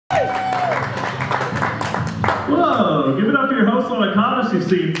Whoa, give it up for your host on the comments you've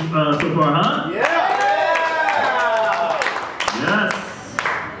seen so far, huh? Yeah! Yes.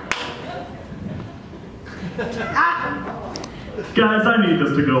 Guys, I need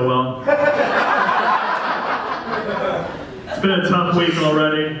this to go well. It's been a tough week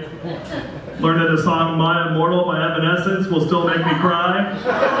already. Learning the song My Immortal by Evanescence will still make me cry.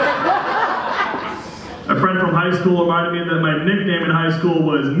 A friend from high school reminded me that my nickname in high school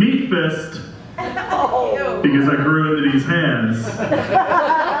was Meat Fist because I grew into these hands.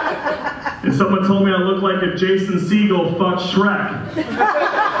 And someone told me I look like if Jason Segel fucked Shrek.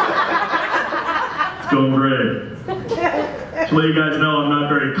 It's going great. To let you guys know, I'm not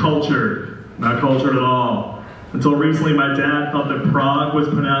very cultured. Not cultured at all. Until recently, my dad thought that Prague was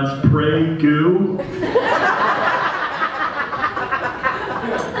pronounced Prague-goo.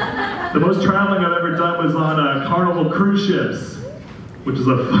 The most traveling I've ever done was on Carnival cruise ships, which is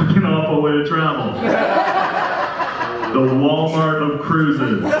a fucking awful way to travel. The Walmart of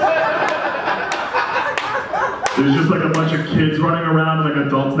cruises. There's just like a bunch of kids running around and like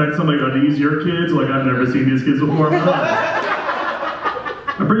adults next to them, like, are these your kids? Like, I've never seen these kids before in my life.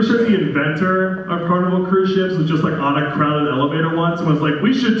 I'm pretty sure the inventor of Carnival cruise ships was just like on a crowded elevator once and was like,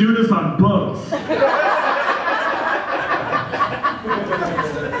 we should do this on boats.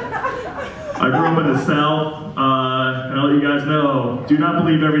 I grew up in the South, and I'll let you guys know, do not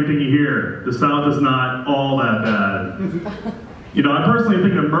believe everything you hear. The South is not all that bad. You know, I personally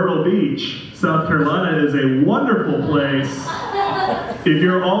think that Myrtle Beach, South Carolina is a wonderful place if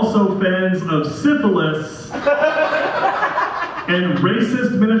you're also fans of syphilis and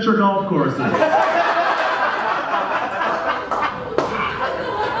racist miniature golf courses.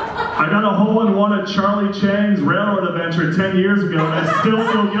 I got a hole-in-one at Charlie Chang's railroad adventure 10 years ago and I still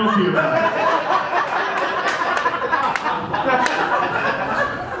feel guilty about it.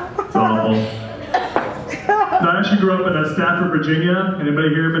 It's awful. I actually grew up in Stafford, Virginia. Anybody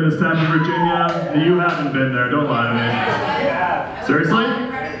here been to Stafford, Virginia? You haven't been there, don't lie to me. Seriously?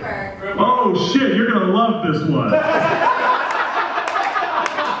 Oh shit, you're gonna love this one.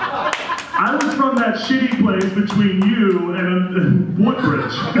 I was from that shitty place between you and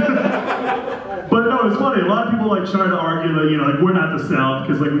Woodbridge. But no, it's funny. A lot of people like try to argue that, you know, like we're not the South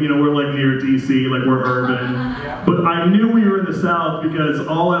because, like, you know, we're like near DC, like we're urban. But I knew we were in the South because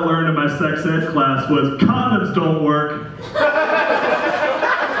all I learned in my sex ed class was condoms don't work.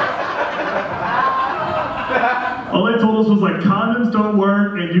 All they told us was like condoms don't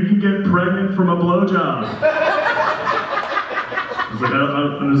work and you can get pregnant from a blowjob. I was like, I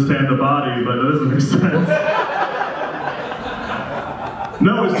don't understand the body, but that doesn't make sense.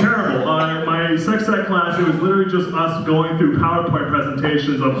 No, it was terrible. My sex ed class, it was literally just us going through PowerPoint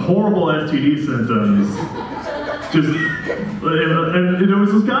presentations of horrible STD symptoms. And there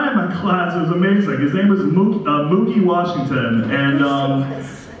was this guy in my class, it was amazing. His name was Mookie Washington, and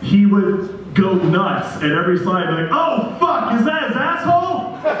he would go nuts at every slide, be like, oh fuck, is that his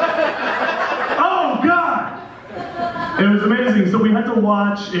asshole? Oh god! And it was amazing, so we had to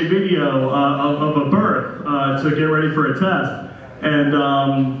watch a video of a birth to get ready for a test. And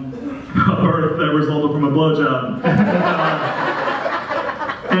a birth that resulted from a blowjob.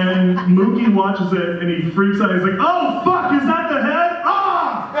 And Mookie watches it and he freaks out. He's like, oh fuck, is that the head?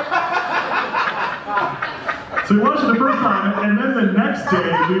 Ah! So we watched it the first time, and then the next day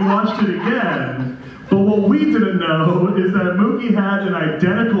we watched it again. But what we didn't know is that Mookie had an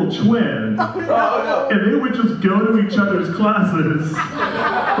identical twin, and they would just go to each other's classes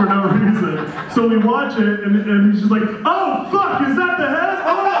for no reason. So we watch it, and he's just like, oh fuck, is that the head?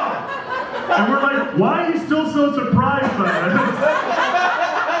 Oh! And we're like, why are you still so surprised by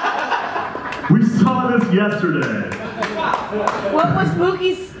this? We saw this yesterday. What was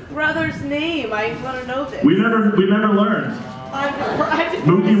Mookie's brother's name? I want to know this. We never learned.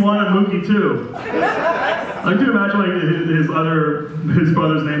 Mookie 1 and Mookie 2. I can imagine like his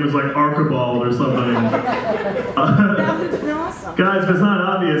brother's name was like Archibald or something. That would have been awesome. Guys, if it's not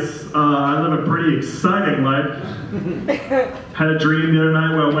obvious, I live a pretty exciting life. Had a dream the other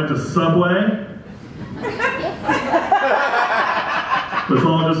night where I went to Subway. Let's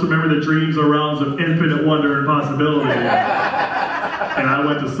all just remember that dreams are realms of infinite wonder and possibility. And I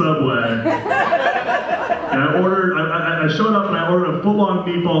went to Subway. And I showed up and I ordered a full-on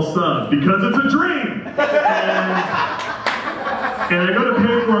meatball sub because it's a dream! And I go to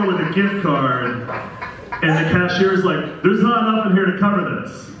pay for it with a gift card, and the cashier's like, there's not enough in here to cover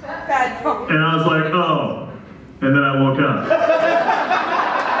this. And I was like, oh. And then I woke up.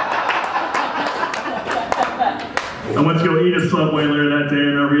 I went to go eat a Subway later that day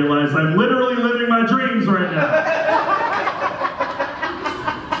and I realized I'm literally living my dreams right now.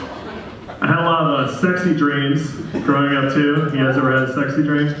 I had a lot lot of sexy dreams growing up too. You guys ever had a sexy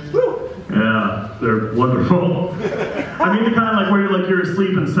dream? Yeah, they're wonderful. I mean the kind of like where you're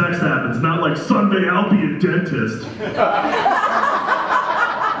asleep and sex happens, not like someday I'll be a dentist.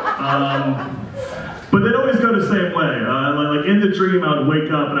 But they'd always go the same way. Like in the dream, I would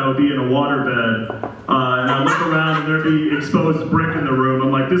wake up and I would be in a waterbed, and I'd look around and there'd be exposed brick in the room.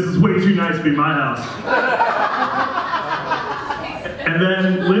 I'm like, this is way too nice to be my house. And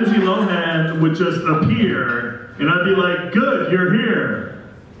then Lindsay Lohan would just appear, and I'd be like, good, you're here.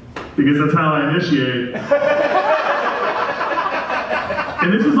 Because that's how I initiate.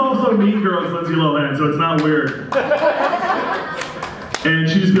 And this is also Mean Girls Lindsay Lohan, so it's not weird. And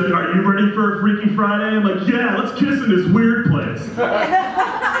she's like, are you ready for a Freaky Friday? I'm like, yeah, let's kiss in this weird place.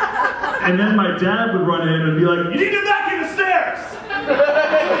 And then my dad would run in and be like, you need to back in the stairs!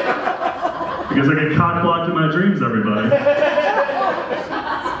 Because I get cock-blocked in my dreams, everybody.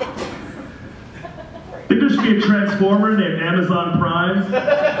 I think there should be a Transformer named Amazon Prime.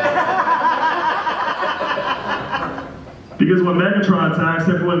 Because when Megatron attacks,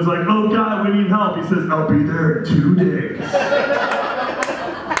 everyone's like, oh God, we need help. He says, I'll be there in 2 days.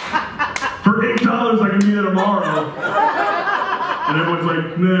 For $8, I can be there tomorrow. And everyone's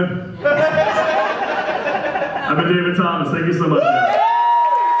like, nah. I've been David Thomas. Thank you so much.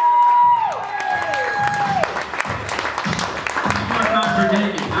 For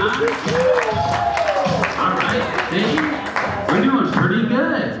David, huh? All right, see? We're doing pretty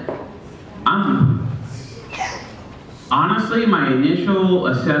good. Honestly, my initial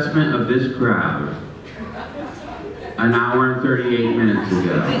assessment of this crowd, an hour and 38 minutes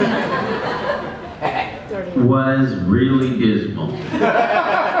ago, was really dismal.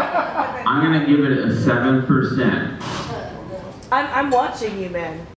 I'm gonna give it a 7%. I'm watching you, man.